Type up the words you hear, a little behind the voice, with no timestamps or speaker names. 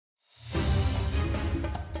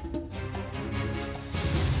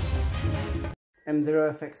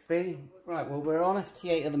M0FXB. Right, well we're on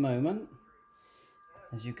FT8 at the moment,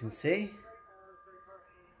 as you can see.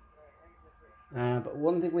 But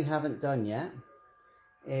one thing we haven't done yet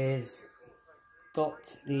is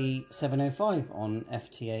got the 705 on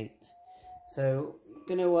FT8. So I'm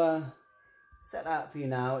going to set that up for you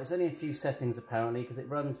now. It's only a few settings apparently, because it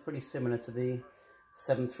runs pretty similar to the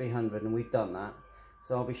 7300, and we've done that.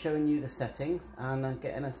 So I'll be showing you the settings and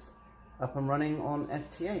getting us up and running on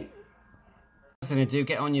FT8. First thing to do,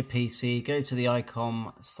 get on your PC, go to the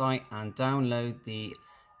Icom site and download the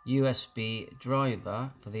USB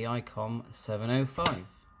driver for the Icom 705.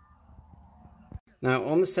 Now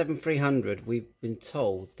on the 7300 we've been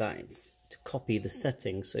told that it's to copy the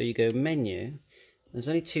settings, so you go menu. There's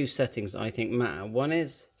only two settings that I think matter. One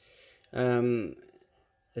is the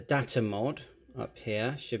data mod up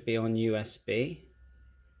here should be on USB,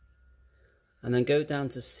 and then go down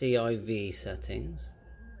to CIV settings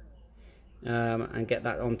and get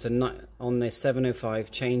that on the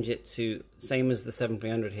 705. Change it to same as the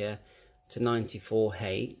 7300 here to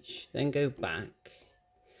 94H. Then go back.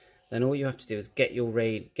 Then all you have to do is get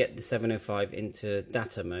the 705 into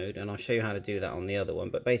data mode, and I'll show you how to do that on the other one.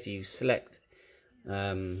 But basically you select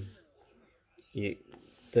the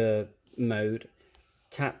mode,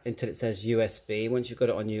 tap until it says USB. Once you've got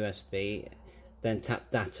it on USB, then tap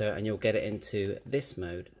data and you'll get it into this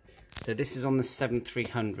mode. So this is on the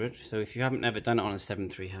 7300, so if you haven't ever done it on a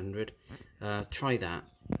 7300, try that.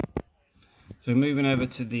 So moving over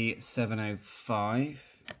to the 705,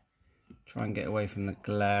 try and get away from the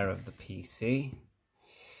glare of the PC.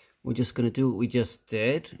 We're just going to do what we just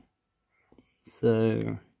did.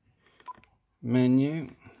 So menu,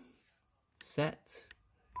 set,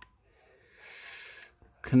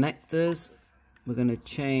 connectors, we're going to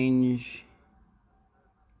change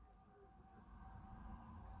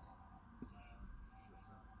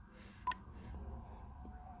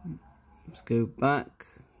let's go back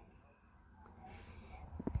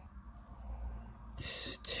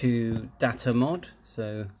to data mod.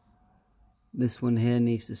 So this one here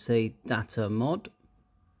needs to say data mod.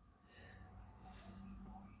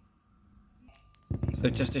 So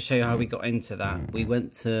just to show you how we got into that, we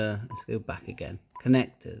went to, let's go back again,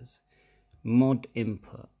 connectors, mod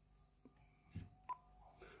input.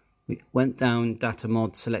 We went down data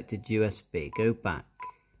mod, selected USB, go back,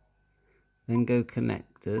 then go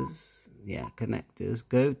connectors, yeah, connectors,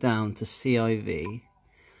 go down to CIV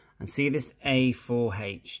and see this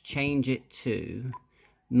A4H, change it to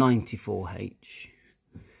 94H.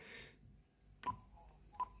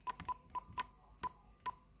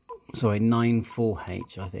 Sorry,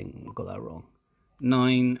 94H, I think I got that wrong.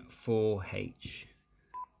 94H.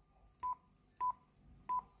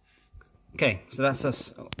 Okay, so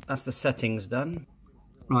that's the settings done.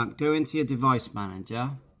 Right, go into your device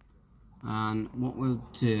manager, and what we'll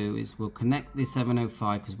do is we'll connect the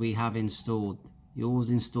 705, because we have installed, you always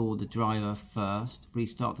install the driver first,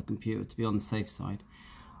 restart the computer to be on the safe side.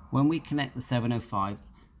 When we connect the 705,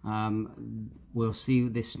 we'll see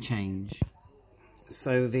this change.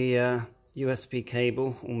 So the USB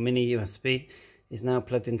cable, or mini USB, is now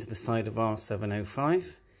plugged into the side of our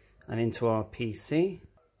 705 and into our PC.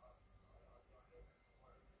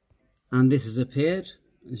 And this has appeared,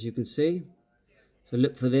 as you can see. So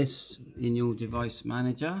look for this in your device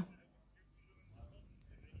manager.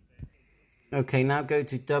 Okay, now go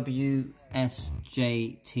to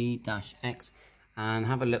WSJT-X and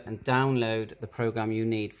have a look and download the program you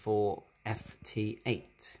need for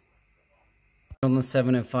FT8. On the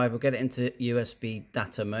 705, we'll get it into USB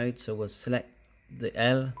data mode, so we'll select the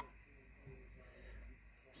L,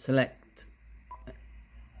 select,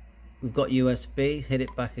 we've got USB, hit it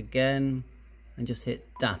back again, and just hit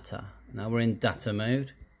data. Now we're in data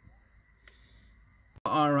mode.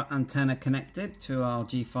 Our antenna connected to our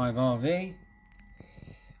G5RV.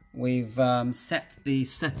 We've set the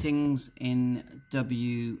settings in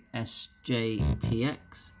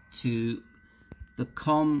WSJT-X to the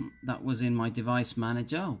COM that was in my device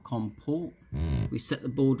manager, or COM port. We set the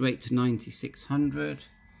baud rate to 9600.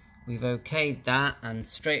 We've okayed that, and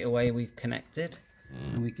straight away we've connected.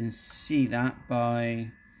 And we can see that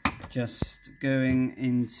by just going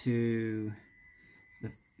into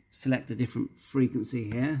the, select a different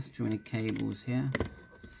frequency here, join cables here.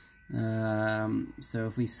 So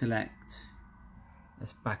if we select,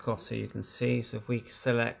 let's back off so you can see. So if we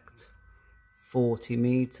select 40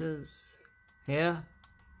 meters here,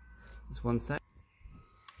 just one sec.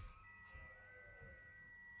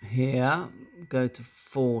 Here, go to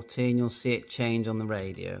 40 and you'll see it change on the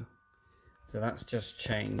radio. So that's just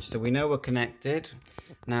changed. So we know we're connected.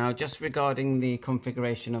 Now, just regarding the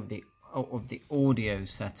configuration of the audio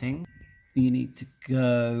setting, you need to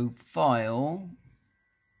go File,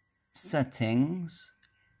 Settings,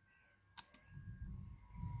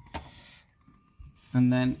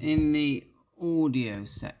 and then in the audio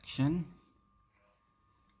section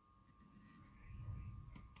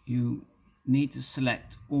you need to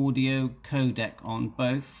select audio codec on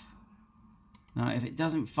both. Now if it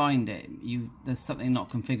doesn't find it, there's something not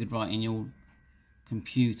configured right in your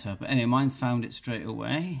computer, but anyway, mine's found it straight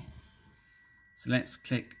away. So let's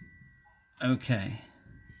click OK.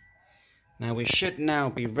 Now we should now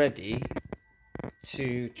be ready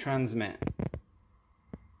to transmit.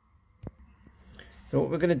 So what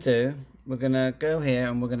we're going to do, we're going to go here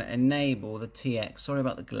and we're going to enable the TX. Sorry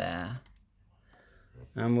about the glare.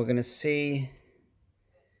 And we're going to see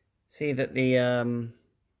that the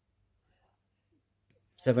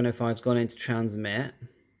 705's gone into transmit.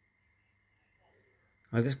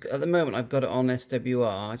 At the moment I've got it on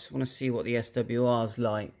SWR. I just want to see what the SWR is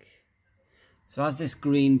like. So as this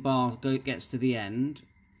green bar gets to the end,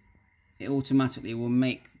 it automatically will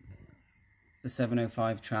make the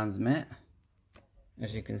 705 transmit.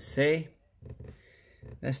 As you can see,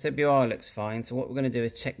 the SWR looks fine. So what we're going to do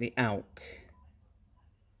is check the ALC.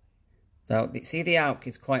 So see, the ALC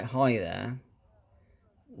is quite high there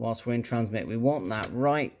whilst we're in transmit. We want that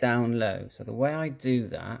right down low. So the way I do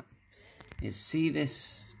that is, see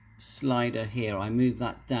this slider here, I move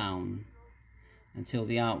that down until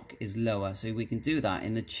the ALC is lower. So we can do that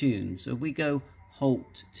in the tune. So if we go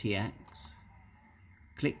Halt TX,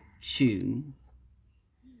 click Tune,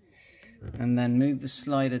 and then move the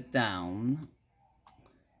slider down,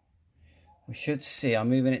 we should see, I'm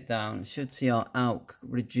moving it down, we should see our ALC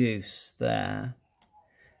reduce there.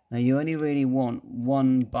 Now you only really want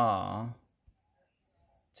one bar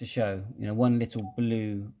to show, one little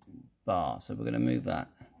blue bar. So we're going to move that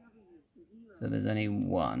so there's only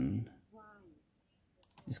one.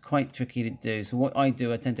 It's quite tricky to do. So what I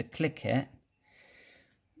do, I tend to click it,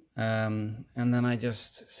 and then I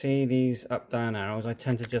just see these up down arrows. I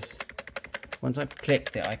tend to just, once I've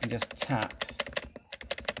clicked it, I can just tap.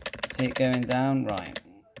 See it going down? Right.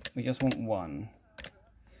 We just want one.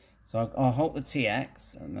 So I'll halt the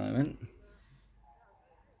TX at the moment.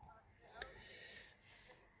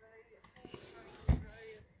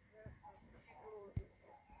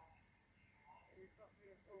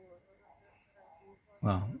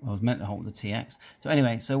 Well, I was meant to halt the TX. So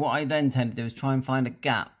anyway, so what I then tend to do is try and find a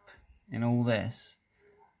gap in all this.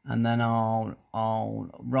 And then I'll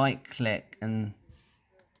right click and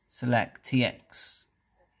select TX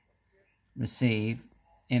receive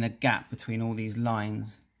in a gap between all these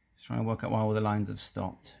lines. Just trying to work out why all the lines have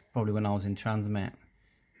stopped. Probably when I was in transmit.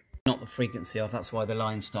 Not the frequency off, that's why the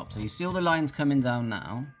line stopped. So you see all the lines coming down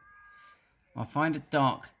now. I'll find a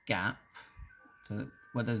dark gap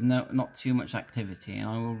where there's not too much activity, and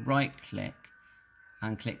I will right click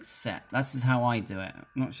and click set. This is how I do it. I'm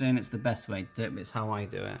not saying it's the best way to do it, but it's how I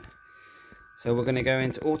do it. So we're going to go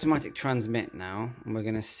into automatic transmit now, and we're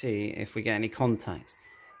going to see if we get any contacts.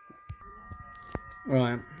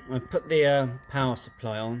 Right, I've put the power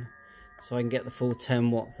supply on so I can get the full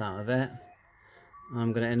 10 watts out of it.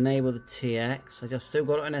 I'm going to enable the TX. I just still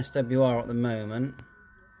got it on SWR at the moment,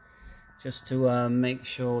 just to make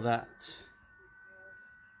sure that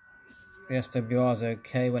the SWR is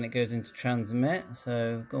okay when it goes into transmit.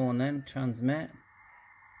 So go on then, transmit.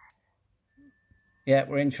 Yeah,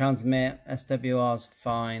 we're in transmit. SWR is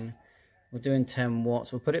fine. We're doing 10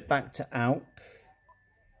 watts. We'll put it back to ALC.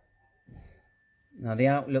 Now the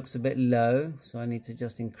ALC looks a bit low, so I need to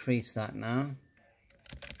just increase that now.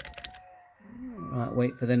 Right,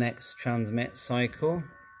 wait for the next transmit cycle.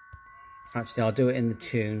 Actually, I'll do it in the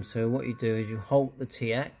tune. So what you do is you halt the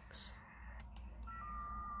TX,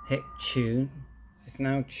 hit tune. It's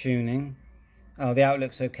now tuning. Oh, the ALC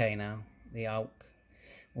looks okay now. The ALC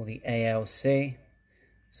or the ALC.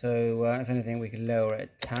 So if anything, we can lower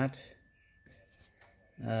it a tad.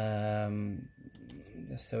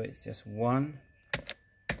 Just so it's just one.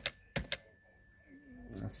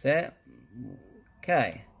 That's it.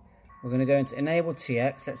 Okay. We're going to go into enable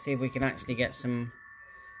TX. Let's see if we can actually get some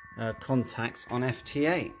contacts on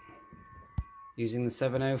FT8 using the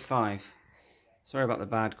 705. Sorry about the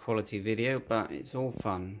bad quality video, but it's all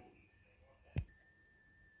fun.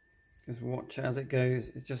 Just watch it as it goes.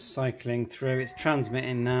 It's just cycling through. It's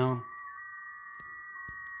transmitting now.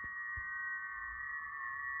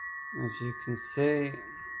 As you can see,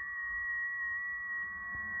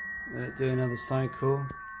 let it do another cycle.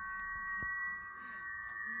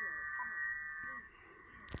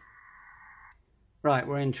 Right,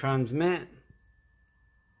 we're in transmit.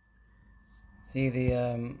 See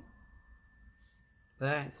the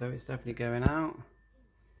there, so it's definitely going out.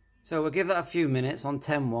 So we'll give that a few minutes on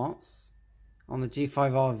 10 watts on the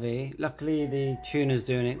G5RV. Luckily the tuner's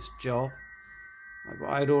doing its job.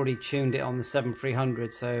 I'd already tuned it on the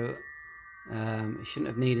 7300, so it shouldn't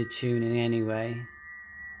have needed tuning anyway.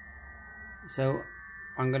 So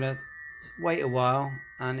I'm going to wait a while,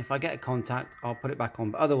 and if I get a contact I'll put it back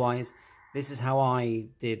on, but otherwise this is how I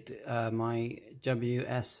did my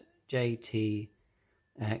WSJTX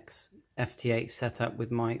FT8 setup with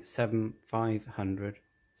my 7500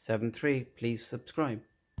 7.3. Please subscribe.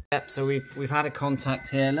 Yep, so we've had a contact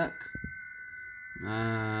here, look,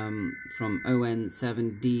 from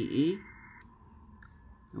ON7DE,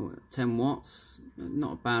 10 watts,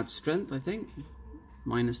 not a bad strength, I think,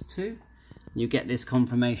 -2. You get this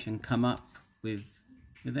confirmation come up with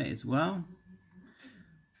it as well.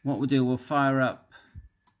 What we'll do, we'll fire up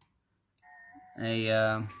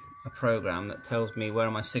a program that tells me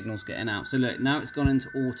where my signal's getting out. So look, now it's gone into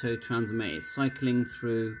auto transmit. It's cycling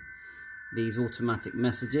through these automatic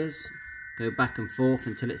messages, go back and forth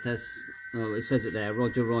until it says, oh, it says it there,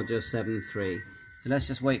 Roger Roger 73. So let's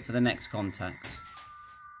just wait for the next contact.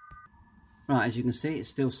 Right, as you can see, it's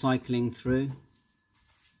still cycling through.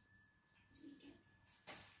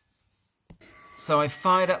 So I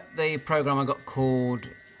fired up the program I got called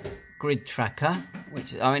Grid Tracker,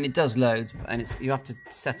 which, I mean, it does loads, and you have to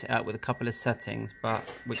set it up with a couple of settings, but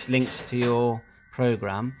which links to your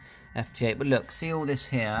program FT8. But look, see all this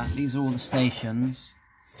here, these are all the stations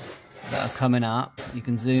that are coming up. You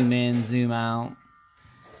can zoom in, zoom out.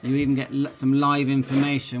 You even get some live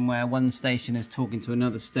information where one station is talking to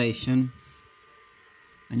another station,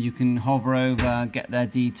 and you can hover over, get their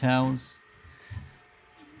details.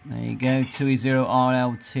 There you go,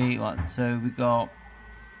 2E0RLT. Right, so we got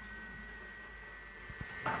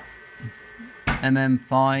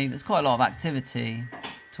MM5. There's quite a lot of activity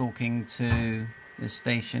talking to this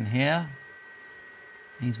station here.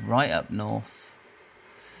 He's right up north.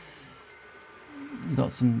 We've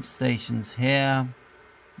got some stations here,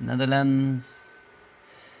 Netherlands.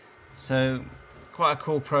 So quite a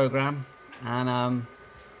cool program, and I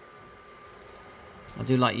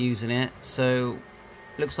do like using it. So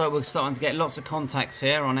looks like we're starting to get lots of contacts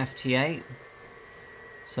here on FT8.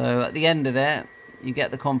 So at the end of it, you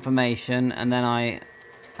get the confirmation, and then I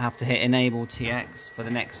have to hit enable TX for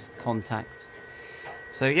the next contact.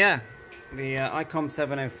 So yeah, the Icom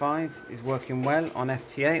 705 is working well on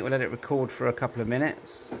FT8. We'll let it record for a couple of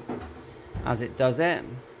minutes as it does it,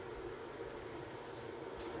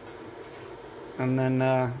 and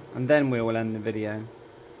then we will end the video.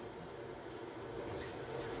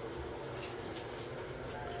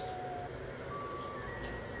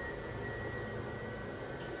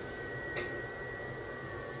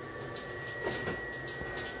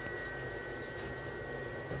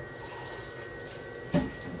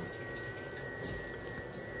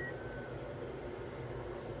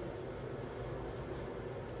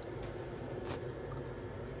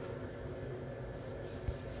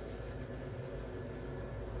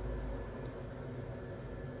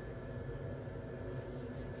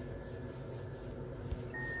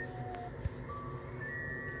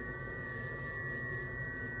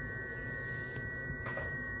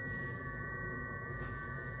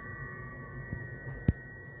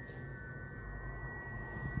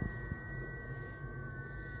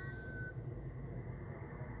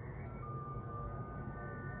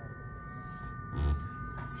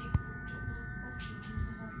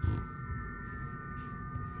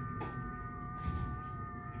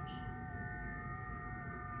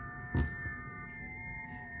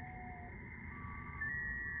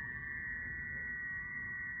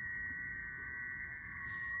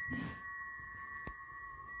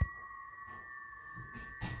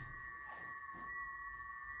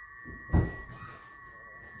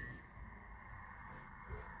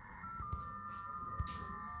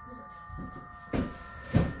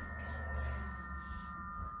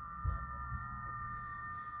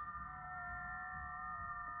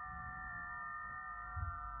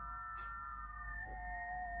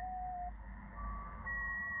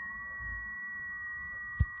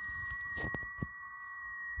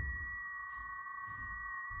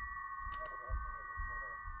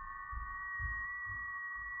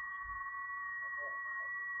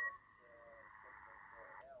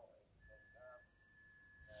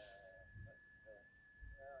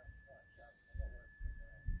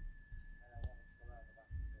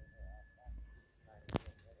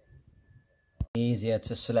 Easier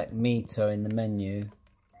to select meter in the menu,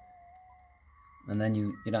 and then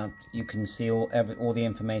you can see all the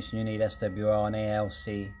information you need, SWR and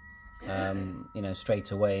ALC,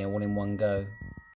 straight away, all in one go.